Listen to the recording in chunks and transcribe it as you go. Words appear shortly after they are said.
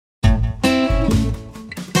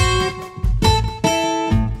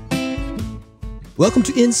Welcome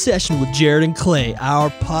to In Session with Jared and Clay. Our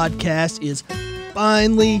podcast is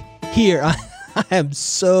finally here. I am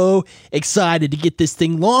so excited to get this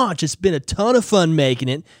thing launched. It's been a ton of fun making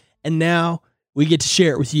it, and now we get to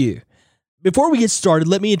share it with you. Before we get started,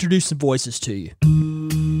 let me introduce some voices to you.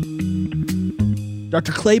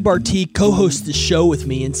 Dr. Clay Bartee co-hosts the show with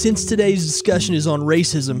me, and since today's discussion is on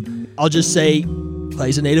racism, I'll just say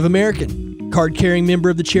Clay's a Native American, card-carrying member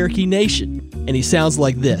of the Cherokee Nation, and he sounds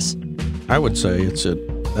like this. I would say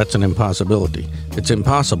that's an impossibility. It's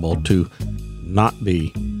impossible to not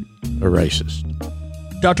be a racist.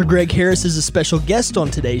 Dr. Greg Harris is a special guest on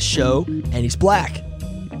today's show, and he's black.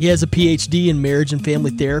 He has a PhD in marriage and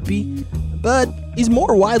family therapy, but he's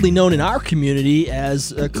more widely known in our community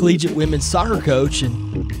as a collegiate women's soccer coach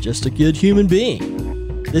and just a good human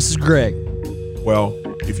being. This is Greg. Well,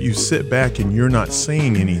 if you sit back and you're not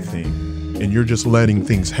saying anything and you're just letting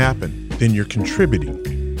things happen, then you're contributing.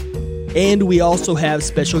 And we also have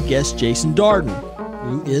special guest Jason Darden,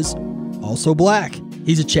 who is also black.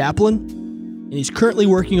 He's a chaplain, and he's currently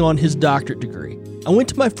working on his doctorate degree. I went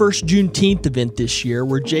to my first Juneteenth event this year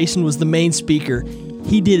where Jason was the main speaker.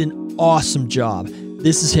 He did an awesome job.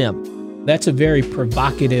 This is him. That's a very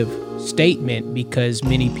provocative statement because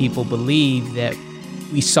many people believe that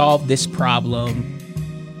we solved this problem.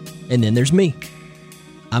 And then there's me.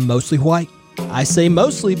 I'm mostly white. I say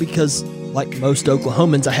mostly because, like most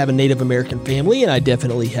Oklahomans, I have a Native American family, and I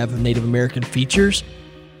definitely have Native American features,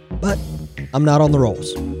 but I'm not on the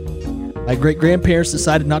rolls. My great-grandparents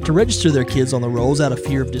decided not to register their kids on the rolls out of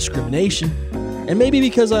fear of discrimination, and maybe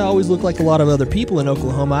because I always look like a lot of other people in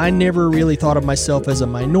Oklahoma, I never really thought of myself as a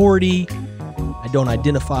minority. I don't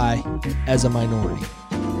identify as a minority.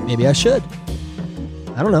 Maybe I should.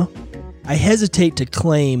 I don't know. I hesitate to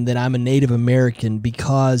claim that I'm a Native American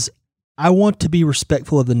because I want to be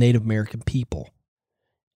respectful of the Native American people.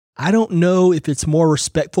 I don't know if it's more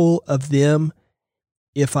respectful of them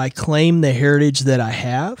if I claim the heritage that I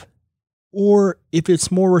have, or if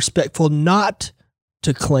it's more respectful not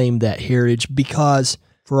to claim that heritage because,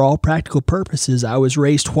 for all practical purposes, I was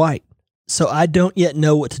raised white. So I don't yet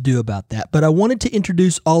know what to do about that. But I wanted to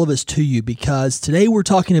introduce all of us to you because today we're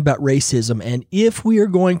talking about racism, and if we are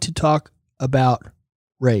going to talk about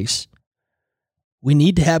race, we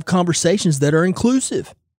need to have conversations that are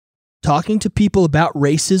inclusive. Talking to people about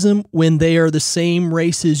racism when they are the same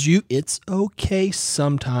race as you, it's okay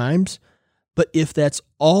sometimes. But if that's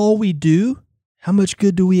all we do, how much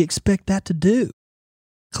good do we expect that to do?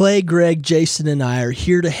 Clay, Greg, Jason, and I are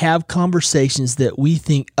here to have conversations that we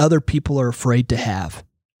think other people are afraid to have.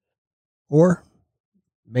 Or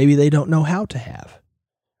maybe they don't know how to have.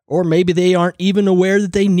 Or maybe they aren't even aware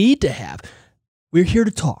that they need to have. We're here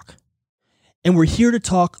to talk. And we're here to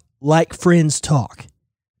talk like friends talk,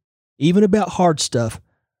 even about hard stuff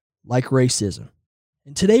like racism.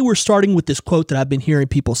 And today we're starting with this quote that I've been hearing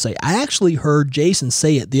people say. I actually heard Jason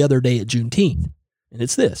say it the other day at Juneteenth, and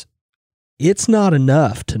it's this. It's not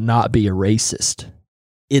enough to not be a racist.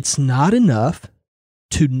 It's not enough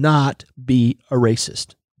to not be a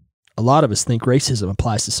racist. A lot of us think racism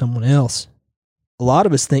applies to someone else. A lot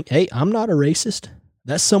of us think, hey, I'm not a racist.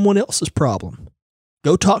 That's someone else's problem.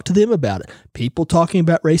 Go talk to them about it. People talking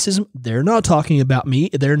about racism, they're not talking about me.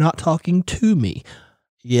 They're not talking to me.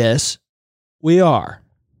 Yes, we are.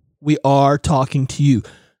 We are talking to you.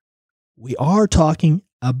 We are talking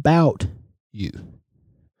about you.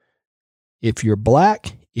 If you're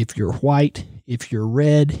black, if you're white, if you're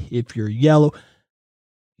red, if you're yellow,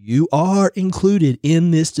 you are included in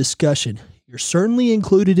this discussion. You're certainly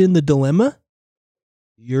included in the dilemma.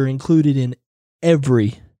 You're included in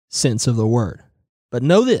every sense of the word. But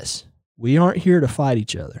know this, we aren't here to fight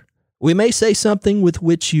each other. We may say something with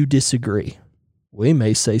which you disagree. We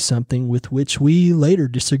may say something with which we later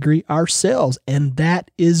disagree ourselves, and that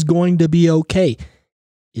is going to be okay.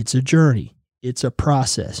 It's a journey. It's a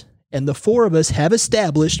process. And the four of us have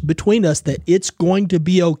established between us that it's going to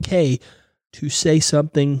be okay to say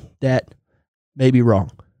something that may be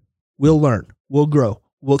wrong. We'll learn. We'll grow.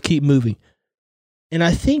 We'll keep moving. And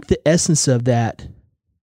I think the essence of that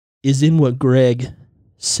is in what Greg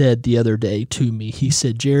said the other day to me. He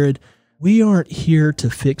said, Jared, we aren't here to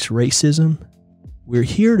fix racism. We're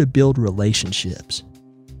here to build relationships.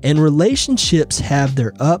 And relationships have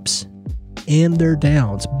their ups and their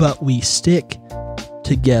downs, but we stick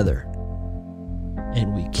together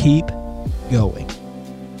and we keep going.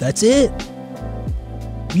 That's it.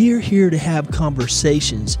 We're here to have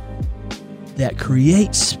conversations that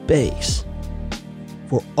create space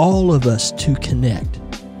for all of us to connect,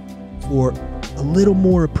 for a little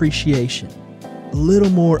more appreciation, a little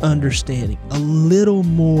more understanding, a little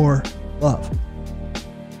more love.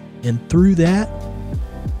 and through that,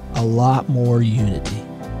 a lot more unity.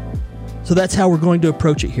 So that's how we're going to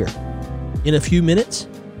approach it here. In a few minutes,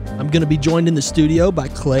 I'm going to be joined in the studio by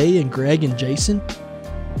Clay and Greg and Jason,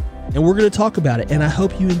 and we're going to talk about it, and I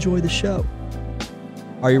hope you enjoy the show.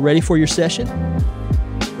 Are you ready for your session?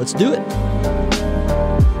 Let's do it.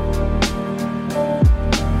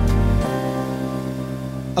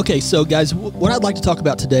 Okay, so guys, what I'd like to talk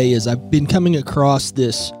about today is I've been coming across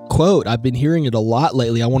this quote. I've been hearing it a lot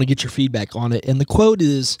lately. I want to get your feedback on it. And the quote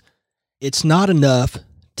is, "It's not enough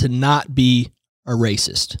to not be a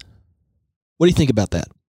racist." What do you think about that?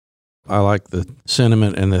 I like the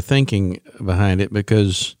sentiment and the thinking behind it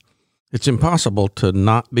because it's impossible to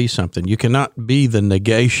not be something. You cannot be the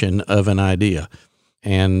negation of an idea.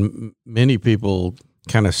 And many people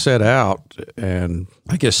kind of set out and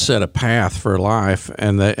I guess set a path for life,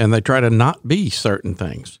 and they try to not be certain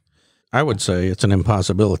things. I would say it's an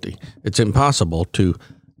impossibility. It's impossible to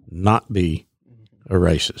not be a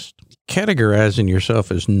racist. Categorizing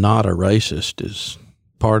yourself as not a racist is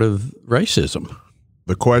part of racism.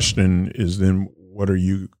 The question is then, what are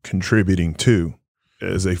you contributing to?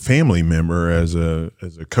 As a family member, as a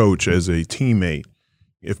coach, as a teammate,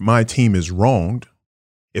 if my team is wronged,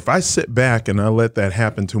 if I sit back and I let that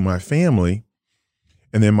happen to my family,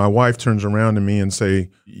 and then my wife turns around to me and say,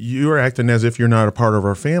 "You're acting as if you're not a part of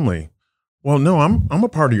our family." Well, no, I'm a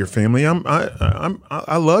part of your family.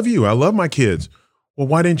 I love you. I love my kids. Well,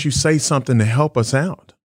 why didn't you say something to help us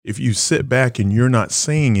out? If you sit back and you're not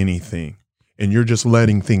saying anything and you're just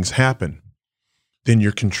letting things happen, then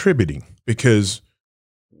you're contributing, because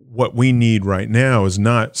what we need right now is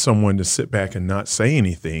not someone to sit back and not say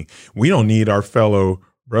anything. We don't need our fellow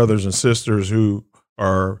brothers and sisters who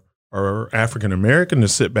are African American to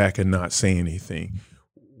sit back and not say anything.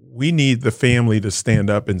 We need the family to stand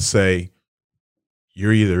up and say,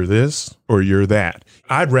 "You're either this or you're that."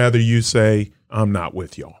 I'd rather you say, "I'm not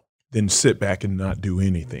with y'all," than sit back and not do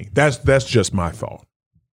anything. That's just my thought.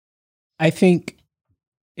 I think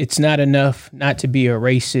it's not enough not to be a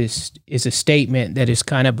racist is a statement that is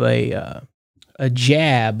kind of a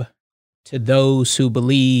jab to those who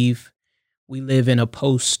believe we live in a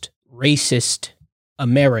post-racist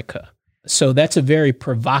America. So that's a very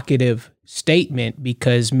provocative statement,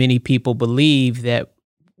 because many people believe that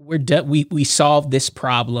we solved this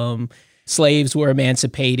problem. Slaves were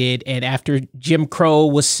emancipated, and after Jim Crow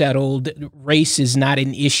was settled, race is not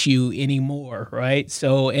an issue anymore, right?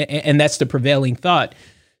 So, and that's the prevailing thought.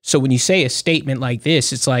 So when you say a statement like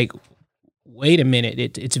this, it's like, wait a minute,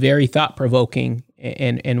 it's very thought-provoking,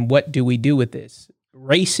 and what do we do with this?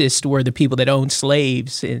 Racist were the people that owned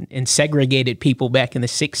slaves and segregated people back in the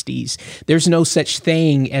 60s. There's no such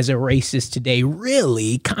thing as a racist today,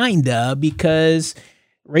 really, kinda, because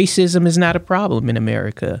racism is not a problem in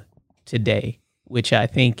America today, which I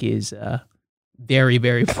think is very,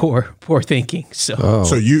 very poor thinking.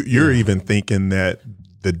 So you're even thinking that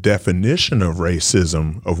the definition of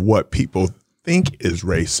racism, of what people think is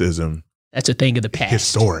racism, that's a thing of the past.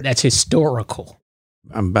 Historic. That's historical.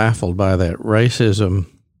 I'm baffled by that. Racism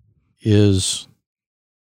is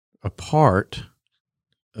a part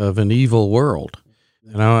of an evil world.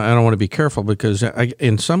 And I don't want to be careful, because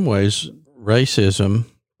in some ways, racism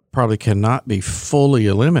probably cannot be fully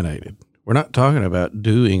eliminated. We're not talking about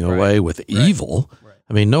doing away with evil. Right.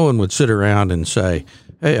 I mean, no one would sit around and say,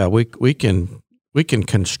 "Hey, we can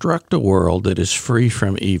construct a world that is free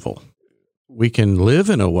from evil. We can live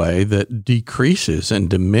in a way that decreases and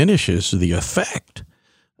diminishes the effect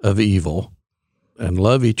of evil and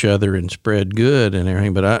love each other and spread good and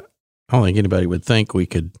everything." But I don't think anybody would think we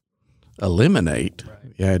could eliminate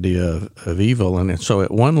the idea of evil. And so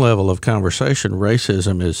at one level of conversation,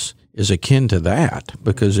 racism is akin to that,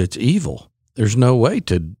 because it's evil. There's no way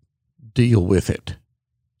to deal with it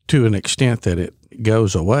to an extent that it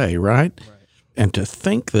goes away, right? And to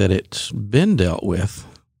think that it's been dealt with,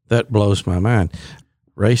 that blows my mind.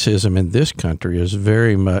 Racism in this country is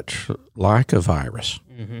very much like a virus.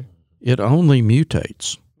 Mm-hmm. It only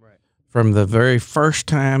mutates. From the very first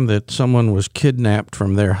time that someone was kidnapped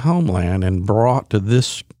from their homeland and brought to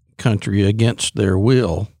this country against their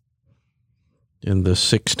will in the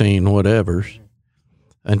 16 whatevers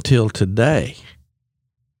until today,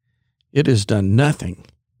 it has done nothing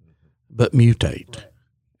but mutate.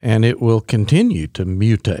 And it will continue to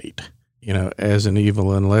mutate, as an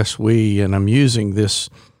evil, unless and I'm using this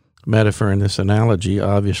metaphor and this analogy,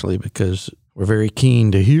 obviously, because we're very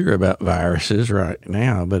keen to hear about viruses right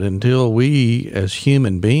now, but until we as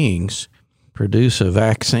human beings produce a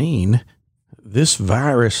vaccine, this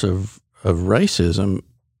virus of racism,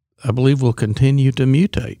 I believe, will continue to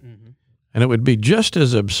mutate. Mm-hmm. And it would be just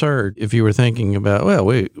as absurd if you were thinking about, well,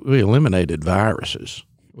 we eliminated viruses.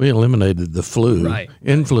 We eliminated the flu. Right.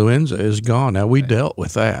 Influenza is gone. Now, we dealt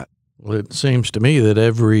with that. Well, it seems to me that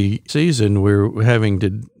every season we're having to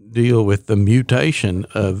deal with the mutation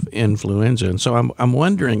of influenza. And so I'm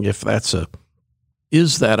wondering if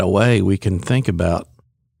is that a way we can think about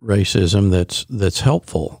racism that's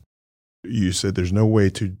helpful? You said there's no way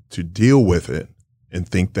to deal with it and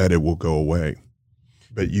think that it will go away.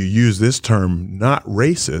 But you use this term, not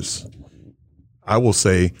racist. I will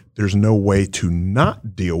say there's no way to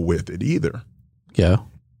not deal with it either. Yeah.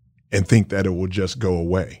 And think that it will just go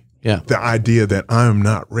away. Yeah. The idea that I'm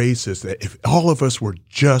not racist, that if all of us were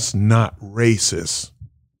just not racist,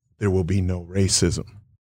 there will be no racism.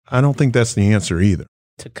 I don't think that's the answer either.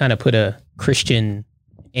 To kind of put a Christian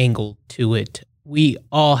angle to it, we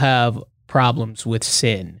all have problems with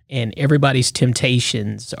sin, and everybody's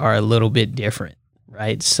temptations are a little bit different,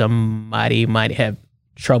 right? Somebody might have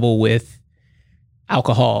trouble with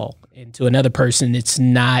alcohol, and to another person, it's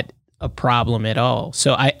not a problem at all.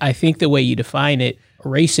 So I think the way you define it,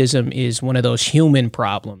 racism is one of those human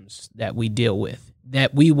problems that we deal with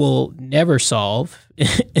that we will never solve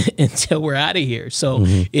until we're out of here. So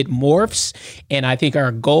it morphs, and I think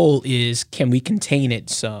our goal is, can we contain it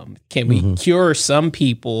some? Can we cure some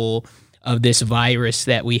people of this virus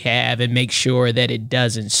that we have and make sure that it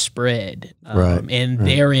doesn't spread?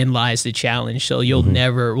 Therein lies the challenge. So we'll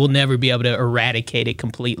never be able to eradicate it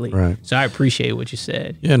completely. Right. So I appreciate what you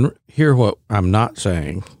said. Yeah, and hear what I'm not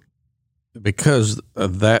saying. Because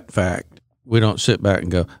of that fact, we don't sit back and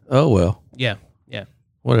go, oh, well. Yeah.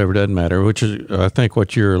 Whatever, doesn't matter, which is, I think,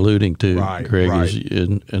 what you're alluding to, Craig. Right.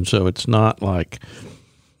 And so it's not like,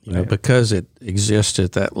 because it exists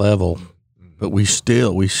at that level, but we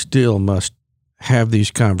still must have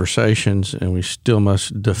these conversations, and we still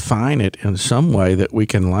must define it in some way that we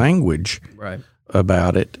can language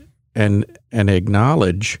about it and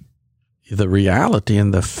acknowledge the reality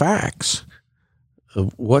and the facts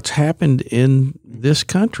of what's happened in this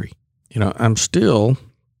country. I'm still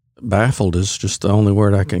baffled is just the only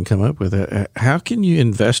word I can come up with. How can you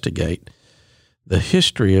investigate the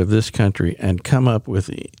history of this country and come up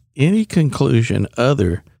with any conclusion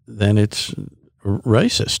other than it's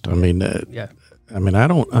racist? I mean, I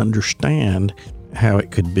don't understand how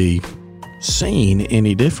it could be seen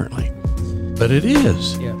any differently, but it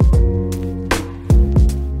is. Yeah.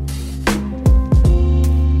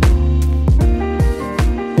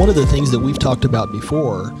 One of the things that we've talked about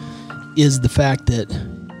before is the fact that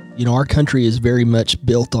our country is very much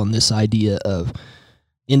built on this idea of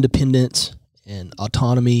independence and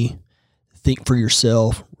autonomy, think for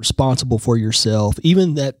yourself, responsible for yourself.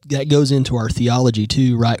 Even that goes into our theology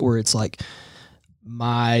too, right? Where it's like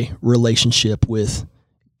my relationship with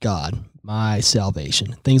God, my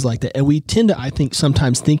salvation, things like that. And we tend to, I think,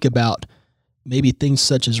 sometimes think about maybe things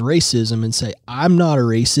such as racism and say, I'm not a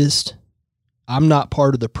racist. I'm not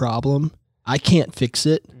part of the problem. I can't fix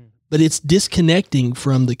it. But it's disconnecting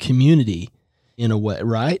from the community in a way,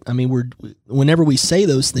 right? I mean, whenever we say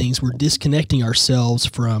those things, we're disconnecting ourselves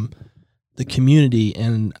from the community.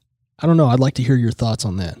 And I don't know, I'd like to hear your thoughts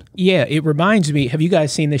on that. Yeah, it reminds me, have you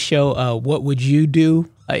guys seen the show, What Would You Do?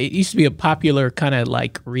 It used to be a popular kind of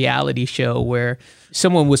like reality show where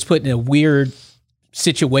someone was put in a weird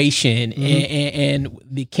situation and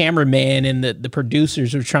the cameraman and the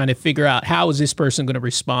producers are trying to figure out how is this person going to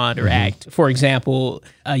respond or act. For example,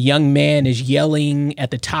 a young man is yelling at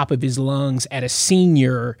the top of his lungs at a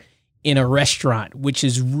senior in a restaurant, which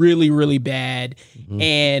is really, really bad.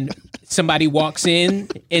 And somebody walks in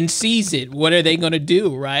and sees it. What are they going to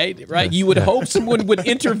do, right? You would hope someone would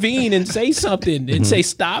intervene and say something and say,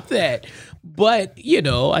 stop that. But,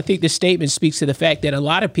 I think the statement speaks to the fact that a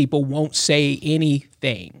lot of people won't say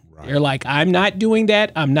anything. Right. They're like, I'm not doing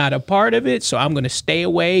that. I'm not a part of it. So I'm going to stay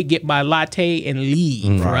away, get my latte, and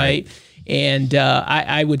leave, right? And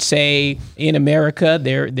I would say in America,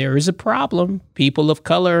 there is a problem. People of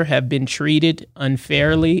color have been treated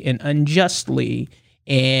unfairly and unjustly.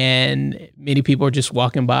 And many people are just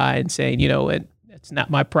walking by and saying, it's not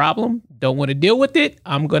my problem. Don't want to deal with it.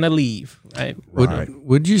 I'm going to leave. Right.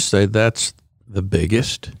 Would you say that's the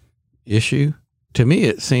biggest issue? To me,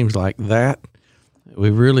 it seems like that we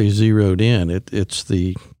really zeroed in. It's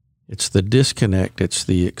the disconnect. It's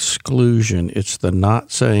the exclusion. It's the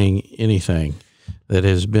not saying anything that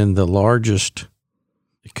has been the largest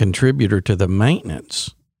contributor to the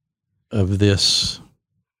maintenance of this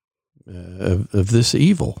of this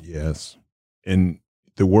evil. Yes, and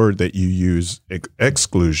the word that you use,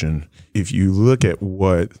 exclusion, if you look at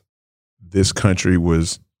what this country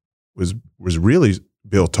was really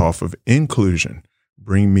built off of inclusion,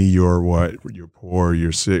 Bring me your what? You're poor,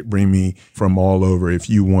 you're sick. Bring me from all over. If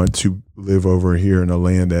you want to live over here in a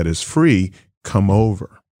land that is free, come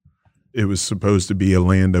over. It was supposed to be a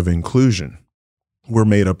land of inclusion. We're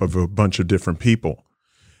made up of a bunch of different people.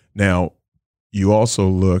 Now, you also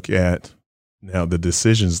look at now the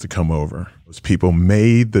decisions to come over. Those people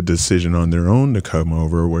made the decision on their own to come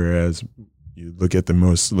over, whereas you look at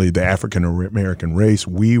mostly the African American race,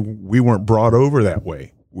 we weren't brought over that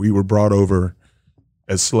way. We were brought over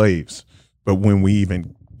as slaves. But when we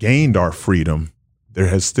even gained our freedom, there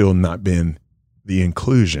has still not been the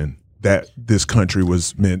inclusion that this country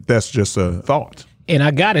was meant. That's just a thought. And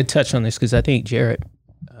I got to touch on this because I think Jared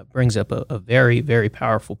brings up a very, very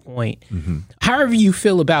powerful point. Mm-hmm. However you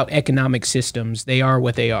feel about economic systems, they are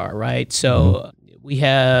what they are, right? So we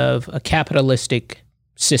have a capitalistic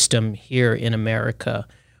system here in America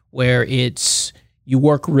where it's you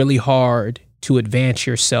work really hard to advance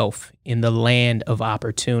yourself in the land of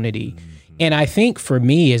opportunity. Mm-hmm. And I think for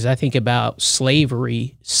me, as I think about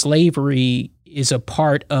slavery is a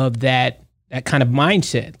part of that kind of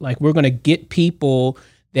mindset. Like we're going to get people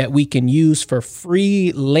that we can use for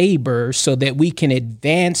free labor so that we can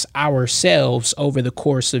advance ourselves over the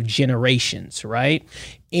course of generations, right?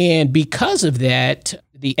 And because of that,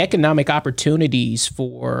 the economic opportunities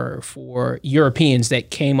for Europeans that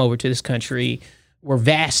came over to this country were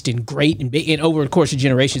vast and great and big, and over the course of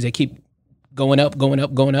generations, they keep going up.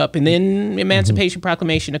 And then Emancipation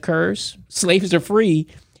Proclamation occurs. Slaves are free.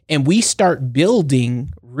 And we start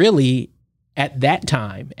building really at that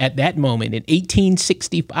time, at that moment in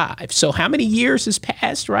 1865. So how many years has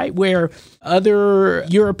passed, right? Where other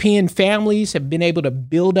European families have been able to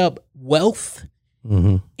build up wealth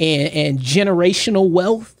and generational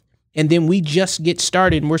wealth. And then we just get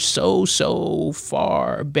started and we're so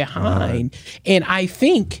far behind. And I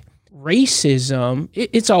think racism,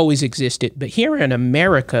 it's always existed. But here in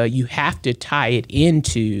America, you have to tie it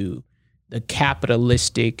into the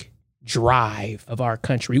capitalistic drive of our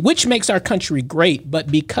country, which makes our country great. But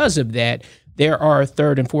because of that, there are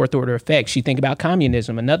third and fourth order effects. You think about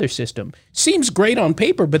communism, another system. Seems great on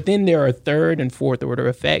paper, but then there are third and fourth order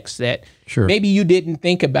effects that maybe you didn't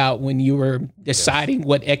think about when you were deciding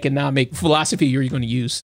what economic philosophy you're going to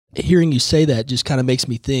use. Hearing you say that just kind of makes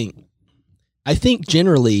me think. I think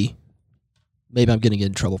generally, maybe I'm going to get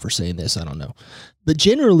in trouble for saying this, I don't know. But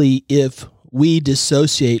generally, if we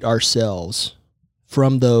dissociate ourselves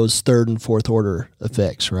from those third and fourth order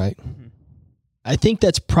effects, right? Mm-hmm. I think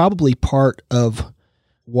that's probably part of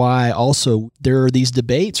why also there are these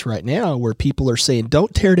debates right now where people are saying,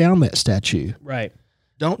 don't tear down that statue. Right.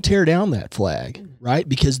 Don't tear down that flag, right?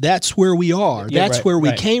 Because that's where we are. Yeah, that's where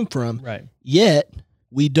we came from. Right. Yet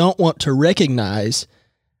we don't want to recognize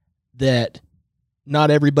that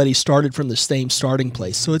not everybody started from the same starting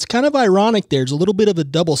place. So it's kind of ironic. There's a little bit of a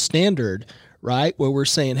double standard, right? Where we're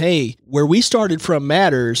saying, hey, where we started from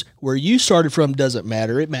matters, where you started from doesn't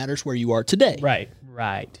matter. It matters where you are today. Right.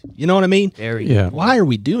 You know what I mean? Very good. Why are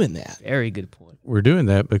we doing that? Very good point. We're doing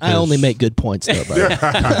that because I only make good points though, buddy.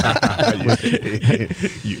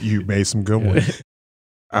 you made some good ones.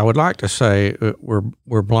 I would like to say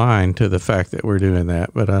we're blind to the fact that we're doing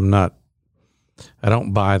that, but I'm not. I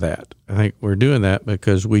don't buy that. I think we're doing that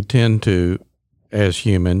because we tend to, as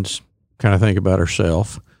humans, kind of think about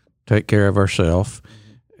ourselves, take care of ourselves,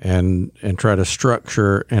 and try to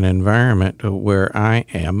structure an environment where I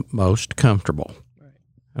am most comfortable. Right.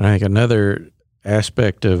 And I think another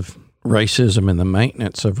aspect of racism and the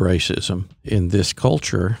maintenance of racism in this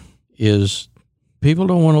culture is people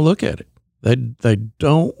don't want to look at it. They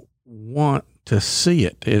don't want to see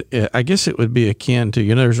it. I guess it would be akin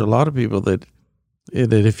to, there's a lot of people that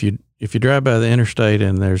if you drive by the interstate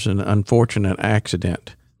and there's an unfortunate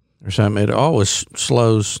accident or something, it always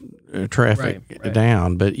slows traffic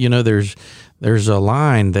down. But there's a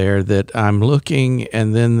line there that I'm looking,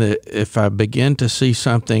 and then if I begin to see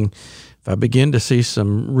something, if I begin to see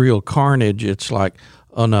some real carnage, it's like,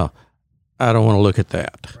 oh no, I don't want to look at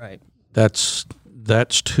that. Right. That's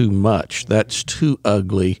too much. That's too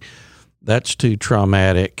ugly. That's too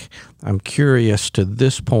traumatic. I'm curious to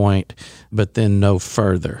this point, but then no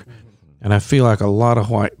further. And I feel like a lot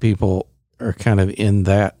of white people are kind of in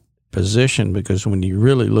that position because when you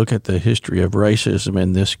really look at the history of racism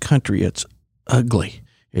in this country, it's ugly.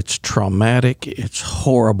 It's traumatic. It's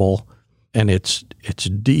horrible. And it's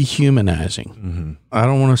dehumanizing. Mm-hmm. I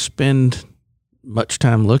don't want to spend much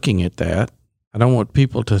time looking at that. I don't want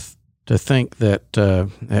people to think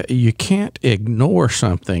that you can't ignore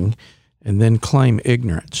something and then claim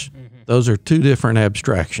ignorance. Mm-hmm. Those are two different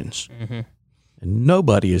abstractions. Mm-hmm. And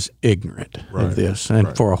nobody is ignorant of this.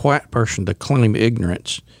 And for a white person to claim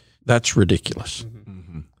ignorance, that's ridiculous. Mm-hmm.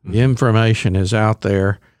 The information is out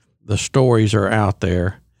there. The stories are out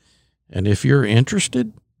there. And if you're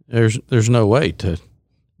interested, there's no way to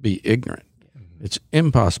be ignorant. It's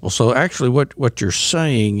impossible. So actually what you're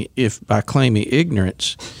saying, if by claiming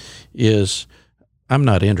ignorance, is I'm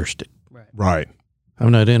not interested. Right.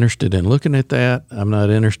 I'm not interested in looking at that. I'm not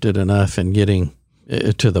interested enough in getting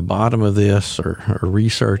to the bottom of this or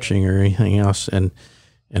researching or anything else. And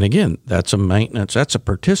again, that's a maintenance. That's a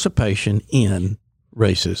participation in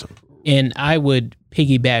racism. And I would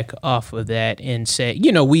piggyback off of that and say,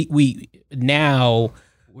 we now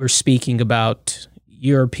we're speaking about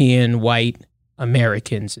European white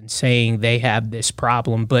Americans and saying they have this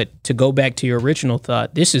problem. But to go back to your original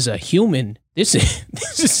thought, this is a human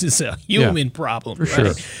problem, for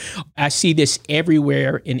right? sure. I see this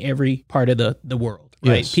everywhere in every part of the world,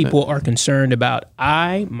 right? Yes. People are concerned about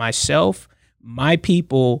myself, my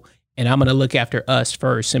people, and I'm going to look after us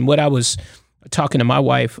first. And what I was talking to my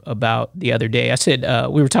wife about the other day, I said,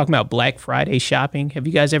 we were talking about Black Friday shopping. Have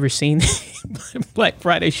you guys ever seen Black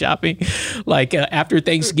Friday shopping? Like after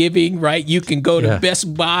Thanksgiving, right? You can go to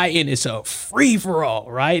Best Buy and it's a free for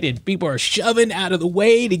all, right? And people are shoving out of the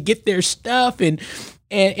way to get their stuff.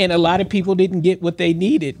 And a lot of people didn't get what they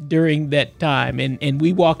needed during that time. And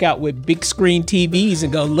we walk out with big screen TVs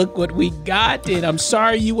and go, look what we got. And I'm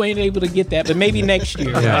sorry you ain't able to get that, but maybe next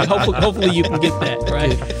year, right? Hopefully you can get that,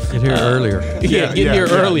 right? Get here earlier. Get here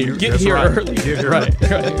earlier. Get here earlier. Right.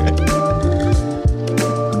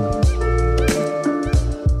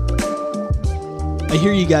 I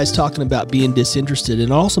hear you guys talking about being disinterested, and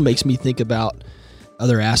it also makes me think about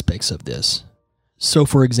other aspects of this. So,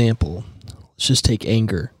 for example, let's just take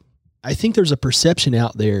anger. I think there's a perception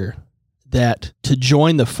out there that to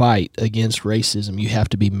join the fight against racism, you have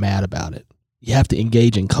to be mad about it. You have to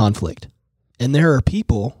engage in conflict. And there are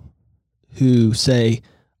people who say,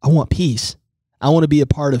 I want peace. I want to be a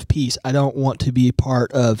part of peace. I don't want to be a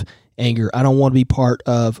part of anger. I don't want to be part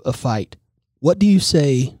of a fight. What do you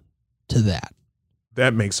say to that?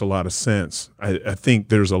 That makes a lot of sense. I think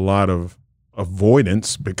there's a lot of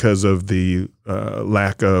avoidance because of the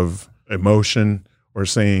lack of emotion, or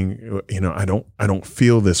saying, I don't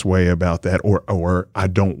feel this way about that, or I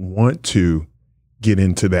don't want to get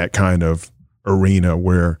into that kind of arena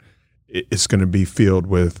where it's going to be filled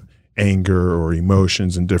with anger or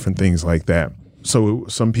emotions and different things like that. So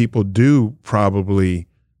some people do probably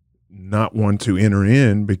not want to enter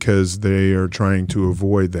in because they are trying to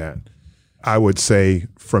avoid that. I would say,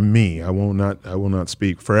 from me, I will not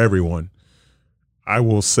speak for everyone. I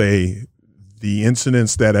will say the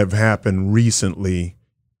incidents that have happened recently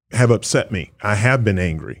have upset me. I have been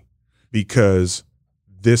angry because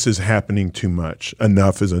this is happening too much.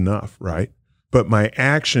 Enough is enough, right? But my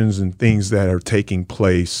actions and things that are taking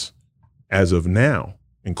place as of now,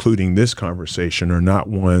 including this conversation, are not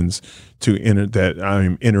ones that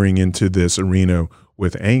I'm entering into this arena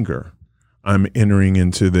with anger. I'm entering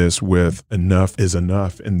into this with enough is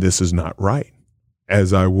enough, and this is not right.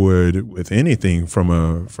 As I would with anything from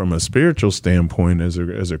a spiritual standpoint, as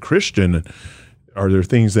a Christian, are there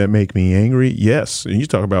things that make me angry? Yes. And you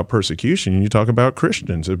talk about persecution, and you talk about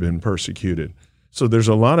Christians have been persecuted. So there's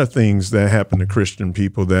a lot of things that happen to Christian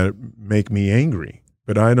people that make me angry,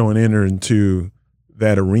 but I don't enter into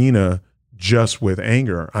that arena just with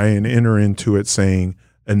anger. I enter into it saying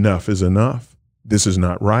enough is enough. This is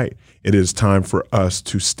not right. It is time for us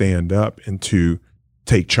to stand up and to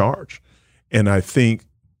take charge. And I think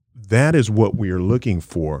that is what we are looking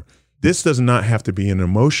for. This does not have to be an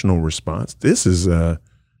emotional response. This is a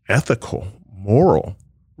ethical, moral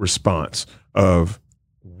response of,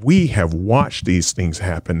 we have watched these things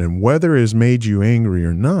happen, and whether it has made you angry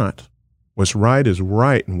or not, what's right is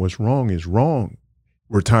right and what's wrong is wrong.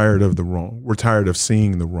 We're tired of the wrong. We're tired of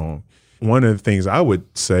seeing the wrong. One of the things I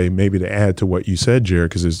would say, maybe to add to what you said, Jared,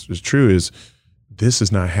 because it's true, is this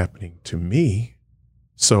is not happening to me.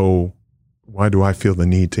 So why do I feel the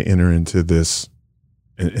need to enter into this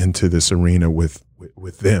arena with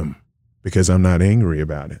them? Because I'm not angry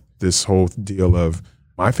about it. This whole deal of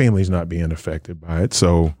my family's not being affected by it,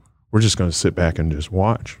 so we're just going to sit back and just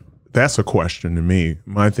watch. That's a question to me.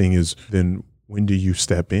 My thing is, then when do you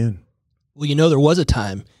step in? Well, there was a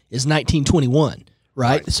time, it's 1921.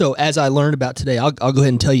 Right. So as I learned about today, I'll go ahead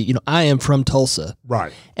and tell you, I am from Tulsa.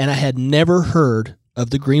 Right. And I had never heard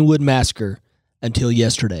of the Greenwood Massacre until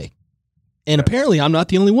yesterday. And apparently I'm not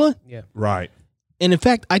the only one. Yeah. Right. And in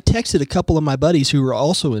fact, I texted a couple of my buddies who were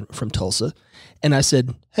also from Tulsa, and I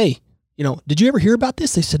said, hey, did you ever hear about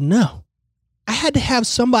this? They said, no. I had to have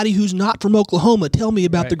somebody who's not from Oklahoma tell me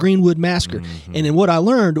about the Greenwood Massacre. Mm-hmm. And then what I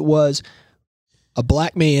learned was a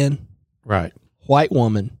black man, right, white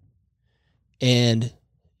woman, and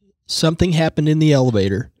something happened in the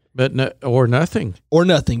elevator. But or nothing. Or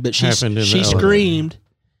nothing. But she elevator. screamed,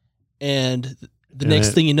 and the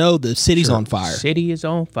next thing you know, the city's on fire. City is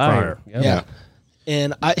on fire. Yep. Yeah.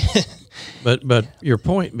 And I But your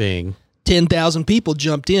point being, 10,000 people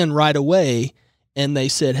jumped in right away, and they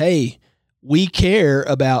said, hey, we care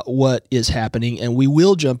about what is happening, and we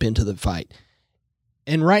will jump into the fight.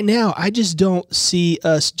 And right now, I just don't see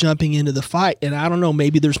us jumping into the fight. And I don't know,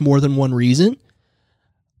 maybe there's more than one reason.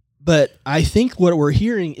 But I think what we're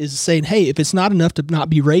hearing is saying, hey, if it's not enough to not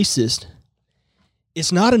be racist,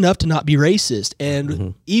 it's not enough to not be racist.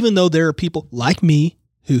 And even though there are people like me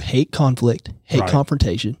who hate conflict, hate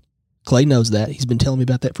confrontation, Clay knows that. He's been telling me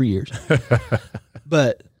about that for years.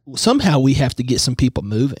 But somehow we have to get some people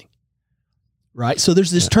moving, right? So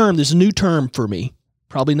there's this term, there's a new term for me,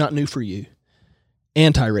 probably not new for you,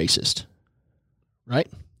 anti-racist, right?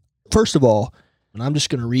 First of all, and I'm just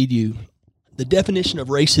going to read you, the definition of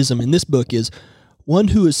racism in this book is one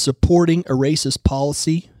who is supporting a racist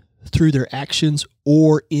policy through their actions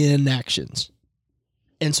or inactions.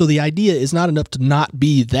 And so the idea is not enough to not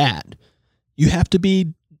be that. You have to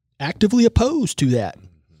be actively opposed to that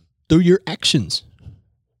through your actions,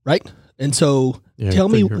 right? And so tell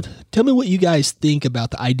me what you guys think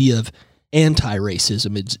about the idea of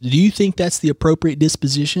anti-racism. Do you think that's the appropriate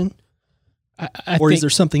disposition? Or is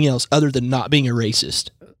there something else other than not being a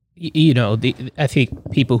racist? You know, I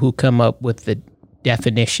think people who come up with the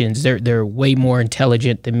definitions, they're way more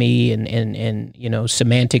intelligent than me, and you know,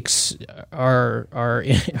 semantics are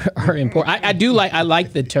important. I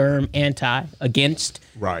like the term against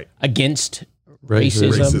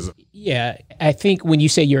racism. Yeah, I think when you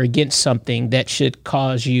say you're against something, that should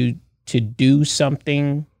cause you to do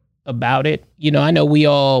something about it. You know, I know we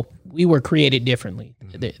were created differently.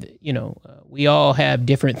 You know, we all have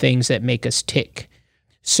different things that make us tick.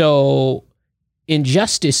 So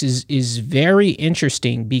injustice is very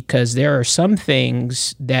interesting because there are some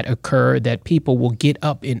things that occur that people will get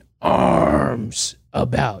up in arms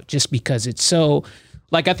about just because it's so,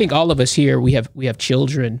 like, I think all of us here, we have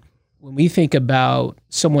children. When we think about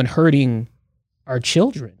someone hurting our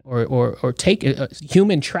children or take a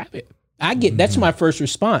human traffic, that's my first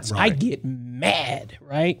response. Right. I get mad,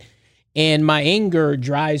 right? And my anger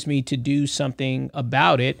drives me to do something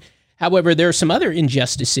about it. However, there are some other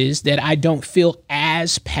injustices that I don't feel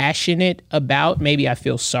as passionate about. Maybe I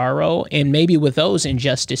feel sorrow. And maybe with those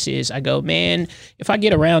injustices, I go, man, if I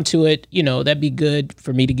get around to it, you know, that'd be good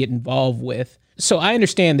for me to get involved with. So I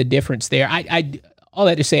understand the difference there. All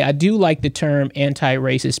that to say, I do like the term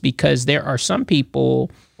anti-racist because there are some people,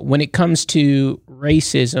 when it comes to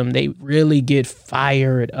racism, they really get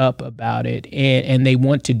fired up about it and they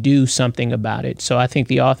want to do something about it. So I think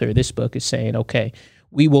the author of this book is saying, okay,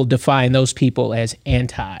 we will define those people as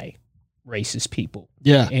anti-racist people.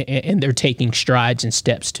 Yeah. And they're taking strides and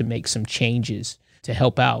steps to make some changes to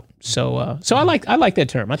help out. So I like that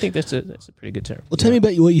term. I think that's a pretty good term. Well, tell me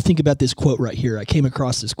about what you think about this quote right here. I came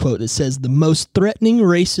across this quote that says, the most threatening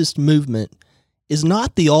racist movement is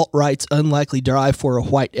not the alt-right's unlikely drive for a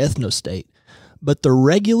white ethno-state, but the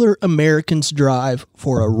regular Americans' drive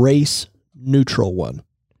for a race-neutral one.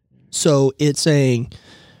 So it's saying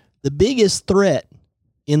the biggest threat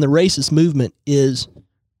in the racist movement is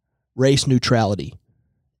race neutrality.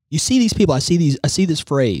 You see these people, I see this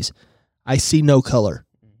phrase, I see no color.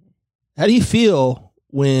 How do you feel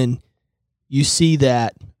when you see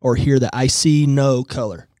that or hear that, I see no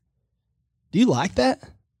color? Do you like that?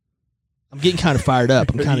 I'm getting kind of fired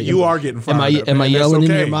up. You are getting fired up. Am I yelling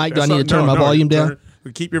in your mic? Do I need to turn my volume down?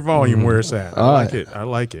 Keep your volume where it's at. I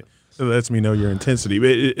like it. It lets me know your intensity.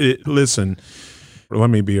 Listen,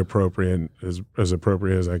 let me be appropriate, as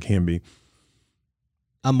appropriate as I can be.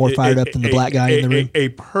 I'm more fired up than the black guy in the room. A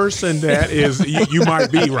person that is, you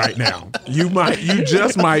might be right now. You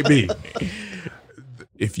just might be.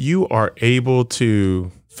 If you are able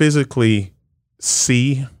to physically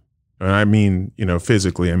see, and I mean,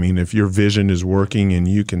 physically, I mean, if your vision is working and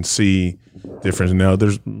you can see difference. Now,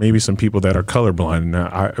 there's maybe some people that are colorblind.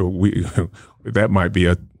 Now, that might be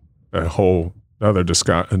a whole other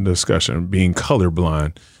discussion, being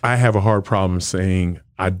colorblind. I have a hard problem saying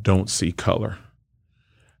I don't see color.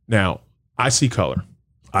 Now, I see color.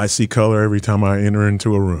 I see color every time I enter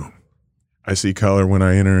into a room. I see color when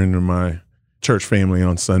I enter into my church family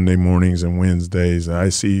on Sunday mornings and Wednesdays. I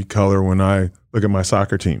see color when I look at my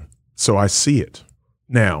soccer team. So I see it.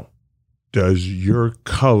 Now, does your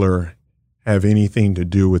color have anything to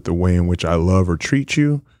do with the way in which I love or treat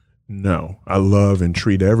you? No. I love and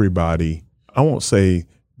treat everybody. I won't say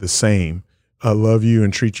the same. I love you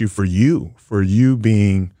and treat you for you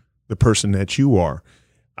being the person that you are.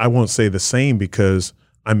 I won't say the same because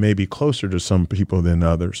I may be closer to some people than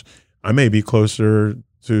others. I may be closer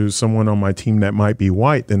to someone on my team that might be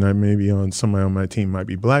white than I may be on somebody on my team might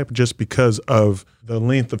be black, just because of the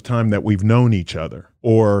length of time that we've known each other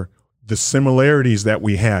or the similarities that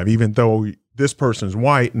we have. Even though this person's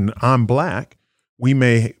white and I'm black, we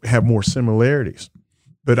may have more similarities.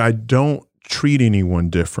 But I don't treat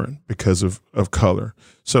anyone different because of color.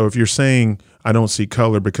 So if you're saying I don't see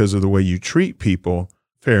color because of the way you treat people,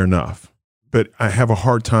 fair enough. But I have a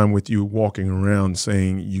hard time with you walking around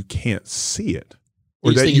saying you can't see it.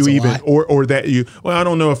 Or that you even, or that you, well, I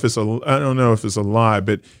don't know if it's a lie,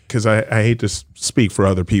 but because I hate to speak for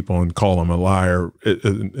other people and call them a liar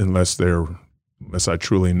unless I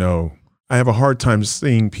truly know. I have a hard time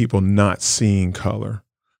seeing people not seeing color,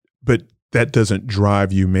 but that doesn't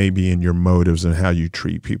drive you maybe in your motives and how you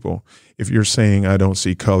treat people. If you're saying I don't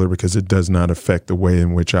see color because it does not affect the way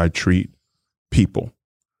in which I treat people,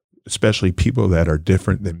 especially people that are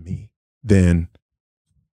different than me, then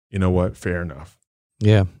you know what? Fair enough.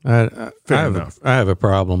 Yeah, I have a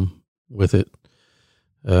problem with it.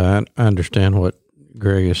 I understand what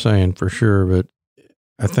Greg is saying for sure, but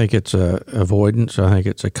I think it's a avoidance. I think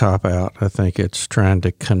it's a cop-out. I think it's trying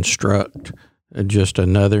to construct just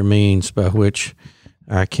another means by which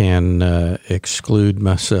I can exclude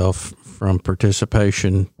myself from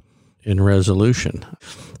participation in resolution.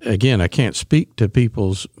 Again, I can't speak to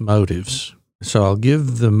people's motives, so I'll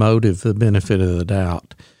give the motive the benefit of the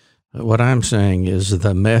doubt. What I'm saying is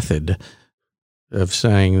the method of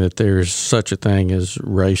saying that there's such a thing as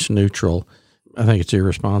race neutral, I think it's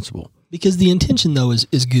irresponsible. Because the intention, though,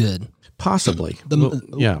 is good. Possibly.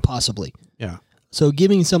 Possibly. Yeah. So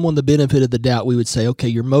giving someone the benefit of the doubt, we would say, okay,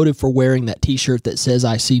 your motive for wearing that T-shirt that says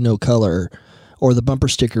I see no color, or the bumper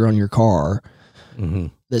sticker on your car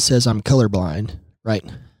that says I'm colorblind, right?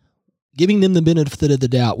 Giving them the benefit of the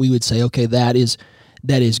doubt, we would say, okay, that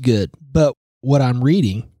is good. But what I'm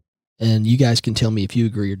reading, and you guys can tell me if you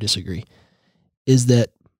agree or disagree, is that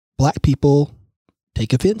black people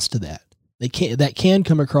take offense to that. That can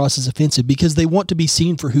come across as offensive because they want to be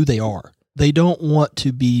seen for who they are. They don't want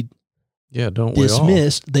to be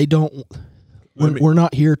dismissed. They don't. We're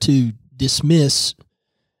not here to dismiss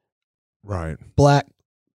black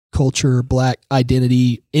culture, black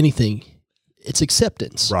identity, anything. It's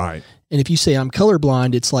acceptance. Right. And if you say I'm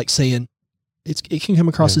colorblind, it's like saying it can come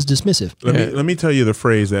across as dismissive. Let me tell you the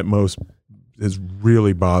phrase that most has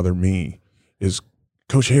really bothered me is,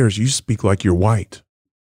 Coach Harris, you speak like you're white.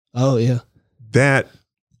 Oh, yeah. That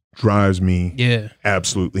drives me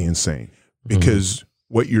absolutely insane, because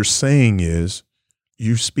what you're saying is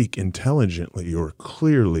you speak intelligently or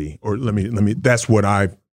clearly, or that's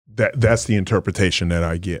the interpretation that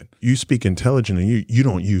I get. You speak intelligently. You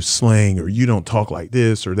don't use slang, or you don't talk like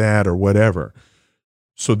this or that or whatever.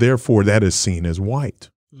 So therefore that is seen as white,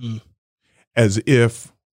 as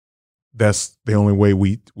if that's the only way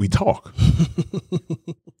we talk.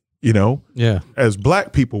 You know, as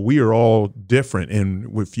black people, we are all different.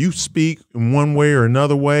 And if you speak in one way or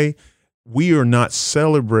another way, we are not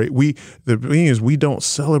the thing is, we don't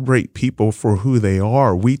celebrate people for who they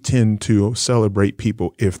are. We tend to celebrate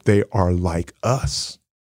people if they are like us.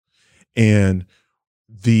 And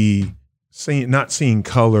not seeing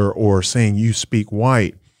color or saying you speak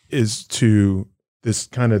white is to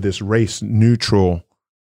this race neutral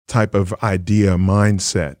type of idea,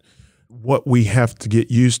 mindset. What we have to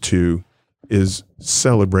get used to is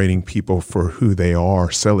celebrating people for who they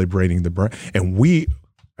are, celebrating the brand. And we,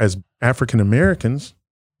 as African Americans,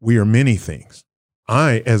 we are many things.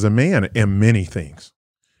 I, as a man, am many things.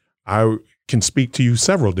 I can speak to you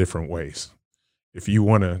several different ways. If you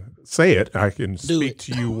want to say it, I can speak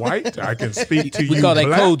to you white. I can speak to you. We call that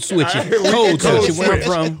code switching. Code switching. Where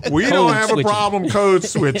I'm from. We don't have a problem code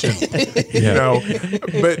switching. You know,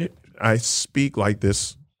 but I speak like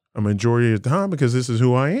this a majority of the time because this is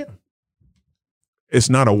who I am. It's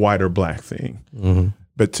not a white or black thing,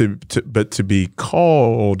 but to be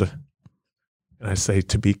called, and I say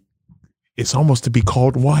it's almost to be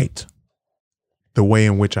called white, the way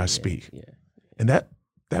in which I speak, and that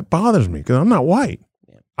bothers me because I'm not white.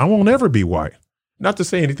 I won't ever be white. Not to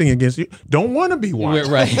say anything against you. Don't want to be white.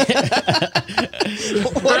 Right.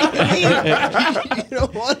 What do you mean? You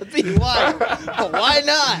don't want to be white. Why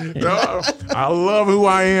not? No, I love who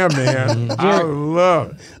I am, man. I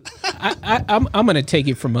love it. I'm going to take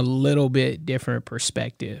it from a little bit different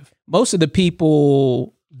perspective. Most of the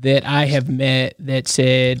people that I have met that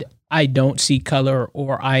said, I don't see color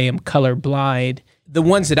or I am colorblind, the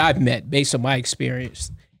ones that I've met based on my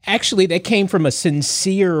experience, actually, that came from a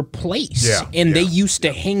sincere place, they used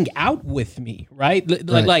to hang out with me, right?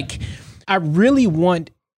 Like, I really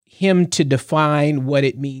want him to define what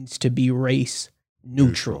it means to be race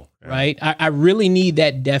neutral, Yeah. right? I really need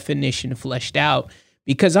that definition fleshed out,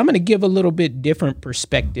 because I'm going to give a little bit different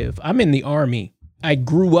perspective. I'm in the Army. I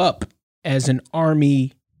grew up as an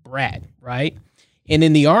Army brat, right? And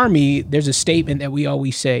in the Army, there's a statement that we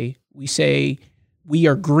always say. We say, we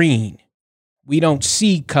are green. We don't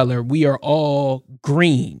see color. We are all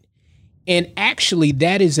green. And actually,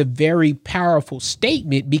 that is a very powerful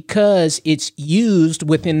statement because it's used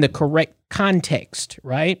within the correct context,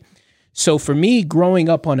 right? So for me, growing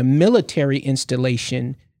up on a military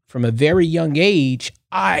installation from a very young age,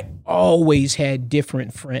 I always had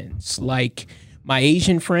different friends. Like my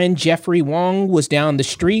Asian friend, Jeffrey Wong, was down the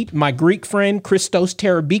street. My Greek friend, Christos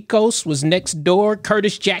Terabikos, was next door.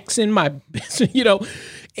 Curtis Jackson,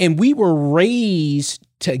 and we were raised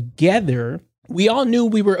together. We all knew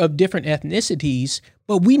we were of different ethnicities,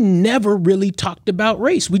 but we never really talked about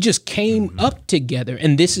race. We just came up together,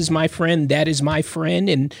 and this is my friend, that is my friend,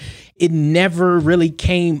 and it never really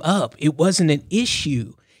came up. It wasn't an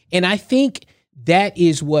issue. And I think that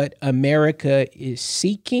is what America is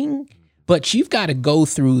seeking, but you've got to go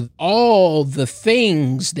through all the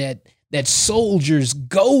things that soldiers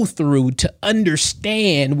go through to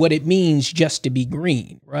understand what it means just to be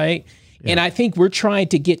green, right? Yeah. And I think we're trying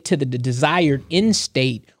to get to the desired end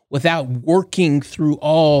state without working through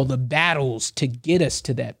all the battles to get us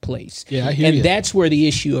to that place. Yeah, I hear and you. That's where the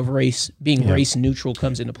issue of being race neutral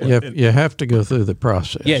comes into play. You have to go through the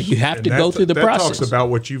process. Yeah, you have to go through the process. That talks about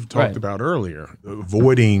what you've talked about earlier,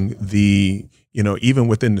 avoiding the, even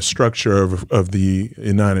within the structure of the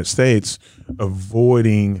United States,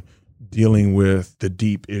 avoiding dealing with the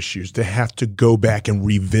deep issues, to have to go back and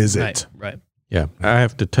revisit. Right. Yeah, I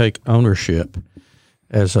have to take ownership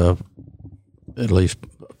as at least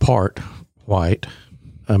part white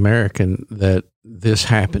American that this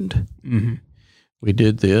happened. Mm-hmm. We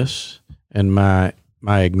did this, and my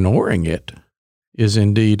ignoring it is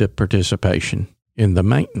indeed a participation in the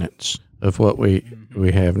maintenance of what we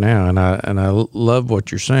have now. And I love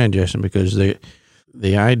what you're saying, Jason, because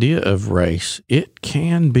the idea of race, it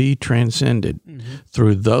can be transcended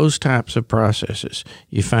through those types of processes.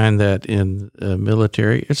 You find that in the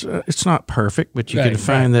military. It's not perfect, but you can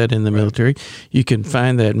find that in the military. You can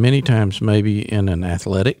find that many times maybe in an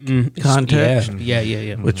athletic context.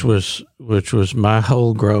 Yeah. Which was my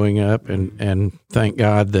whole growing up, and thank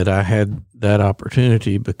God that I had that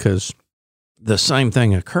opportunity, because the same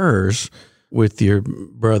thing occurs with your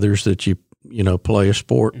brothers that you play a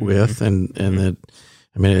sport with, and that,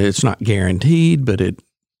 I mean, it's not guaranteed, but you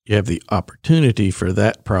have the opportunity for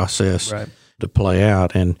that process to play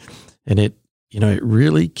out, and it it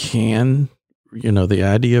really can, the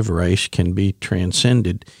idea of race can be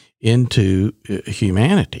transcended into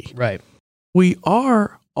humanity. Right. We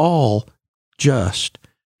are all just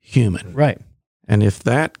human. Right. And if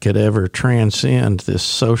that could ever transcend this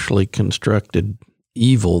socially constructed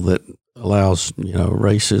evil that allows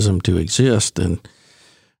racism to exist, then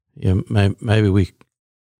maybe we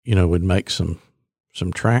would make some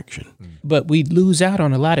traction. But we'd lose out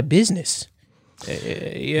on a lot of business.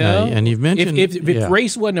 And you've mentioned if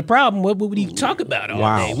race wasn't a problem, what would we talk about all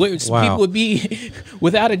day? People would be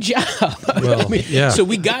without a job. Well, So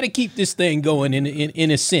we got to keep this thing going in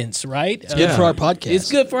a sense, right? It's good for our podcast.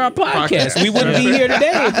 It's good for our podcast. We wouldn't be here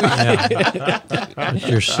today.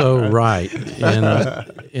 You're so right.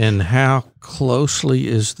 And how closely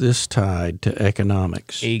is this tied to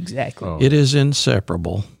economics? Exactly. It is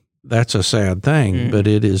inseparable. That's a sad thing, but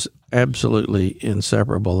it is absolutely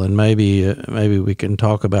inseparable. And maybe we can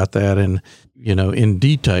talk about that in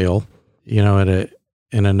detail, in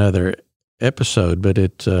another episode. But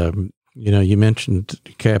it, you mentioned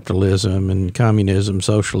capitalism and communism,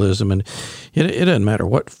 socialism, and it doesn't matter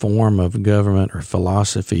what form of government or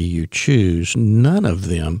philosophy you choose. None of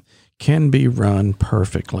them can be run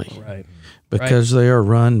perfectly, because they are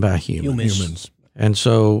run by humans. And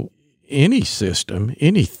so any system,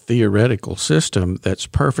 any theoretical system that's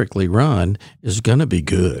perfectly run is going to be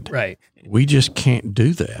good. Right. We just can't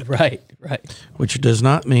do that. Right. Which does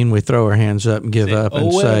not mean we throw our hands up and give up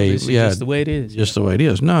and say, this is just the way it is. Just the way it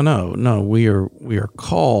is. No. We are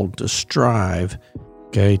called to strive,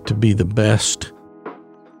 to be the best,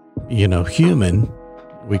 human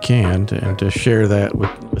we can, and to share that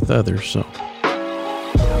with others. So.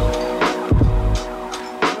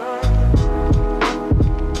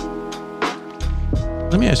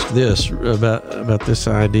 Let me ask this about this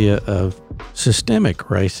idea of systemic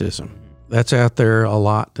racism. That's out there a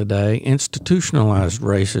lot today. Institutionalized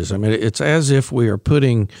racism. It's as if we are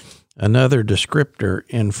putting another descriptor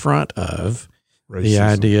in front of the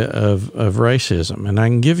idea of racism. And I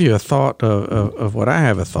can give you a thought of what I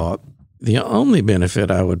have a thought. The only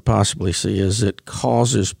benefit I would possibly see is it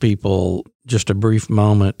causes people just a brief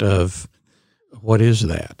moment of, what is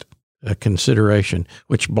that? A consideration,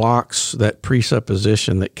 which blocks that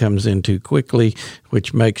presupposition that comes in too quickly,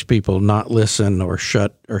 which makes people not listen or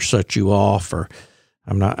shut you off. Or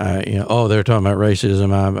I'm not, oh, they're talking about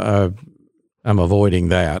racism. I'm avoiding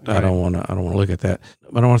that. Right. I don't want to look at that.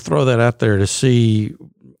 But I want to throw that out there to see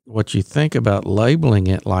what you think about labeling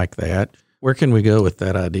it like that. Where can we go with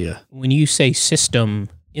that idea? When you say system,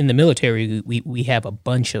 in the military, we have a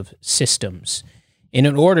bunch of systems. And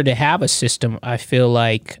in order to have a system, I feel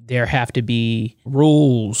like there have to be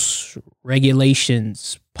rules,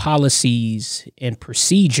 regulations, policies, and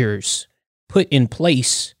procedures put in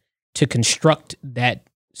place to construct that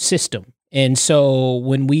system. And so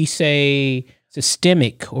when we say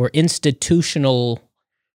systemic or institutional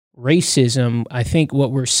racism, I think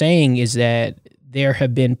what we're saying is that there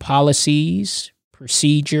have been policies,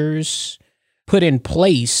 procedures put in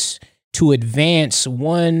place to advance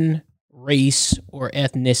one race or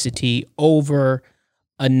ethnicity over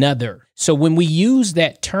another. So when we use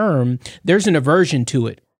that term, there's an aversion to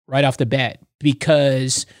it right off the bat,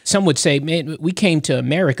 because some would say, man, we came to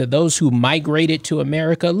America, those who migrated to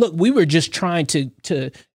America, look, we were just trying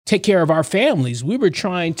to take care of our families. We were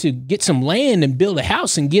trying to get some land and build a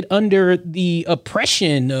house and get under the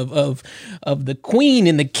oppression of the queen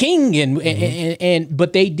and the king, and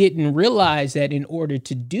but they didn't realize that in order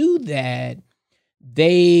to do that,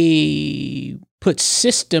 they put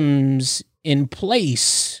systems in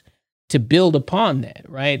place to build upon that,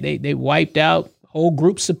 right? They wiped out whole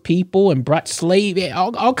groups of people and brought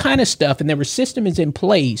all kind of stuff, and there were systems in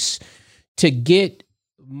place to get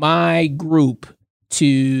my group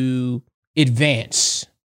to advance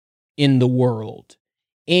in the world.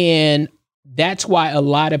 And that's why a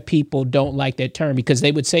lot of people don't like that term, because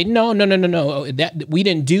they would say, no, that we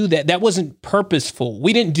didn't do that. That wasn't purposeful.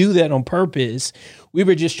 We didn't do that on purpose. We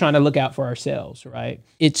were just trying to look out for ourselves, right?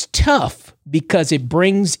 It's tough because it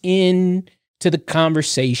brings in to the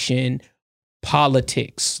conversation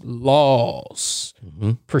politics, laws,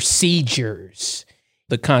 procedures.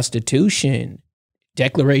 The Constitution,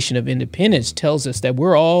 Declaration of Independence tells us that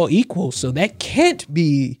we're all equal. So that can't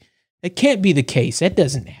be the case. That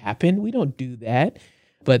doesn't happen. We don't do that.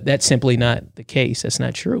 But that's simply not the case. That's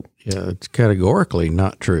not true. Yeah, it's categorically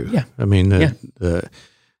not true. Yeah. I mean,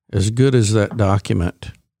 as good as that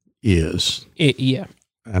document is,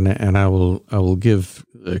 and I will give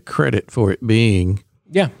credit for it being.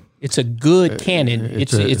 Yeah, it's a good canon.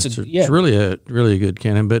 It's really a good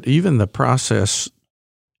canon. But even the process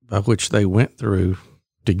by which they went through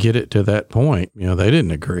to get it to that point, they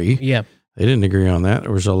didn't agree. Yeah, they didn't agree on that.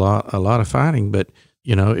 There was a lot of fighting, but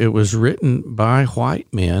it was written by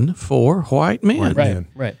white men for white men.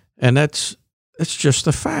 Right. And that's just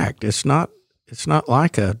the fact. It's not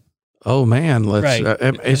like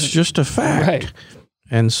it's just a fact. Right.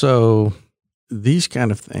 And so these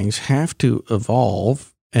kind of things have to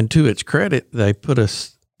evolve. And to its credit, they put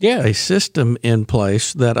a system in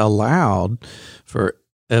place that allowed for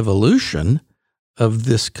evolution of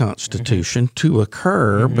this Constitution to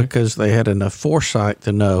occur because they had enough foresight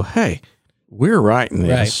to know, hey, we're writing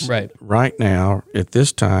this right now at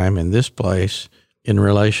this time in this place in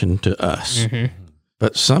relation to us.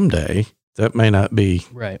 But someday that may not be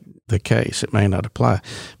the case. It may not apply.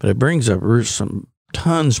 But it brings up some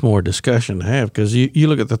tons more discussion to have, because you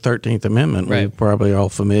look at the 13th Amendment, we're probably all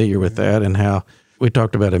familiar with that, and how we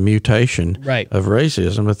talked about a mutation of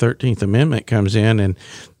racism. The 13th Amendment comes in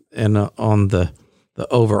and on the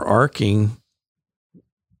overarching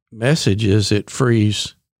message is it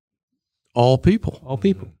frees all people. All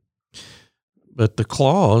people. But the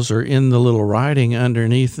clause are in the little writing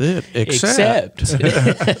underneath it, except.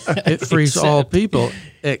 It frees all people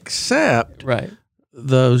except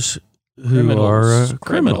those who are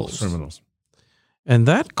criminals. And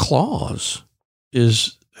that clause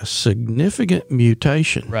is a significant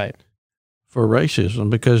mutation for racism,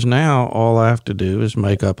 because now all I have to do is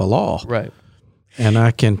make up a law. Right. And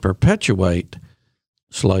I can perpetuate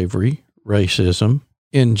slavery, racism,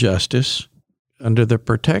 injustice under the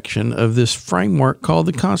protection of this framework called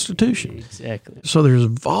the Constitution. Exactly. So there's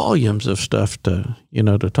volumes of stuff to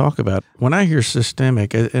talk about. When I hear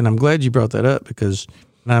systemic, and I'm glad you brought that up, because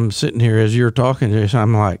I'm sitting here as you're talking,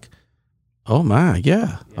 I'm like, oh my,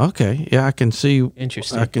 okay, I can see.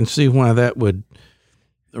 Interesting. I can see why that would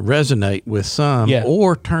resonate with some,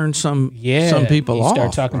 or turn some people off.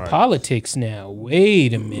 Start talking politics now.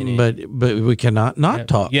 Wait a minute. But we cannot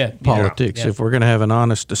talk politics if we're going to have an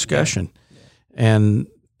honest discussion. And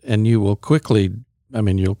and you will quickly,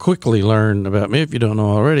 you'll quickly learn about me if you don't know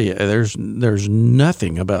already. There's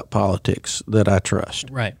nothing about politics that I trust.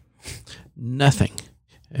 Right. Nothing.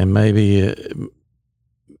 And maybe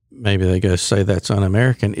they go say that's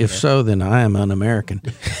un-American. If so, then I am un-American.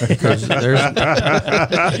 Because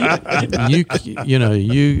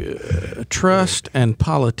trust and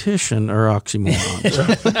politician are oxymorons.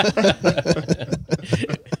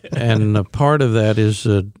 And a part of that is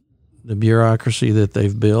the bureaucracy that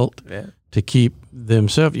they've built to keep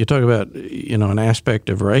themselves. You talk about, an aspect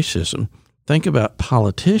of racism. Think about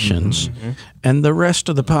politicians and the rest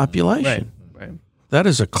of the population. Right. That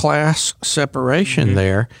is a class separation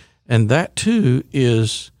there, and that too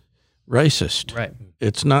is racist. Right.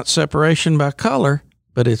 It's not separation by color,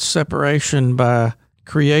 but it's separation by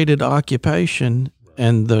created occupation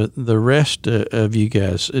and the rest of you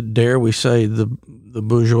guys. Dare we say the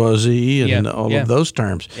bourgeoisie and all of those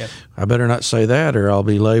terms. Yeah. I better not say that or I'll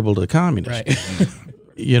be labeled a communist. Right.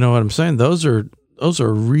 You know what I'm saying? Those are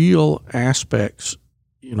real aspects,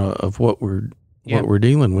 of what we're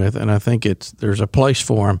dealing with, and I think there's a place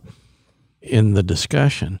for them in the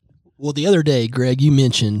discussion. Well, the other day, Greg, you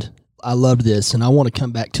mentioned, I loved this, and I want to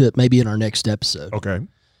come back to it maybe in our next episode. Okay.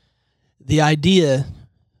 The idea,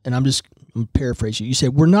 and I'm paraphrasing you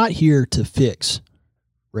said, we're not here to fix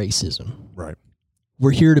racism. Right.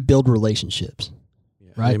 We're here to build relationships.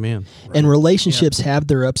 Right? Amen. And relationships have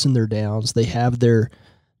their ups and their downs. They have their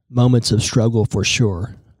moments of struggle for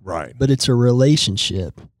sure. Right. But it's a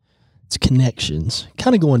relationship. It's connections.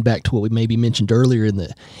 Kind of going back to what we maybe mentioned earlier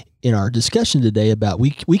in our discussion today about we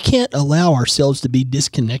can't allow ourselves to be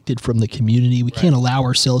disconnected from the community. We can't allow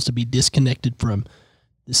ourselves to be disconnected from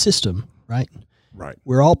the system, right? Right.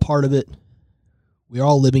 We're all part of it. We're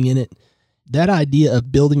all living in it. That idea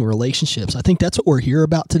of building relationships, I think that's what we're here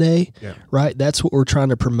about today, right? That's what we're trying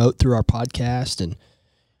to promote through our podcast, and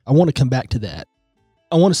I want to come back to that.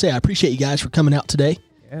 I want to say I appreciate you guys for coming out today.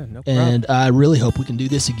 Yeah, no problem. And I really hope we can do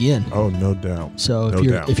this again. Oh, no doubt. So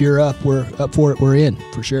if you're up, we're up for it. We're in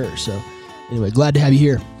for sure. So anyway, glad to have you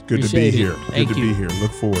here. Good to be Appreciate it. here. Thank Good to you. be here.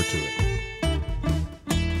 Look forward to it.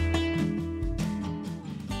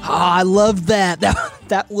 I love that.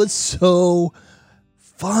 That was so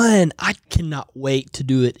fun. I cannot wait to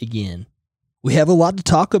do it again. We have a lot to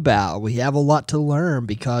talk about. We have a lot to learn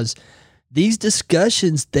because these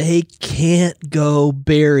discussions, they can't go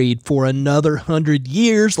buried for another 100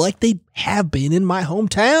 years like they have been in my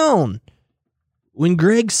hometown. When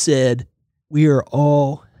Greg said, we are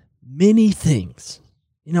all many things,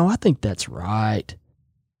 I think that's right.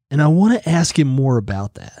 And I want to ask him more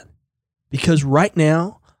about that because right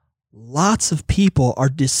now, lots of people are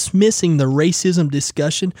dismissing the racism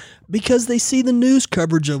discussion because they see the news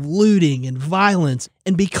coverage of looting and violence.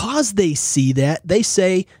 And because they see that, they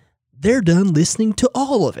say they're done listening to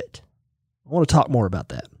all of it. I want to talk more about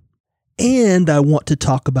that. And I want to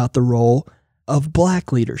talk about the role of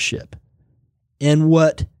Black leadership and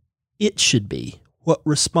what it should be, what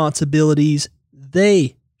responsibilities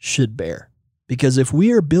they should bear. Because if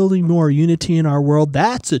we are building more unity in our world,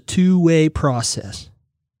 that's a two-way process.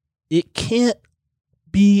 It can't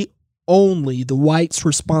be only the whites'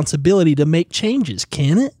 responsibility to make changes,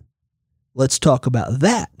 can it? Let's talk about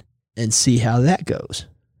that and see how that goes.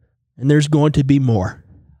 And there's going to be more,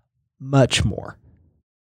 much more.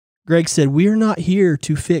 Greg said, we are not here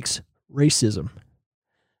to fix racism.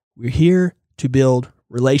 We're here to build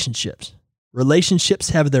relationships.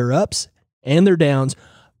 Relationships have their ups and their downs,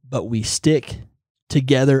 but we stick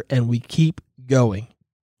together and we keep going.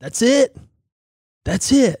 That's it.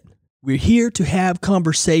 That's it. We're here to have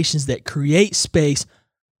conversations that create space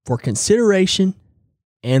for consideration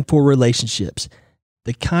and for relationships.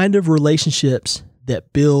 The kind of relationships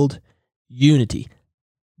that build unity.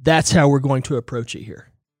 That's how we're going to approach it here.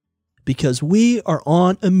 Because we are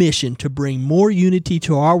on a mission to bring more unity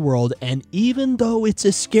to our world, and even though it's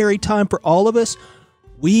a scary time for all of us,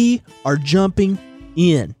 we are jumping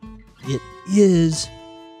in. It is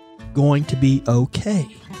going to be okay.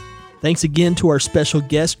 Thanks again to our special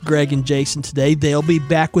guests, Greg and Jason, today. They'll be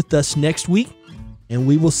back with us next week, and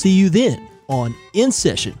we will see you then on In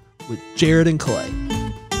Session with Jared and Clay.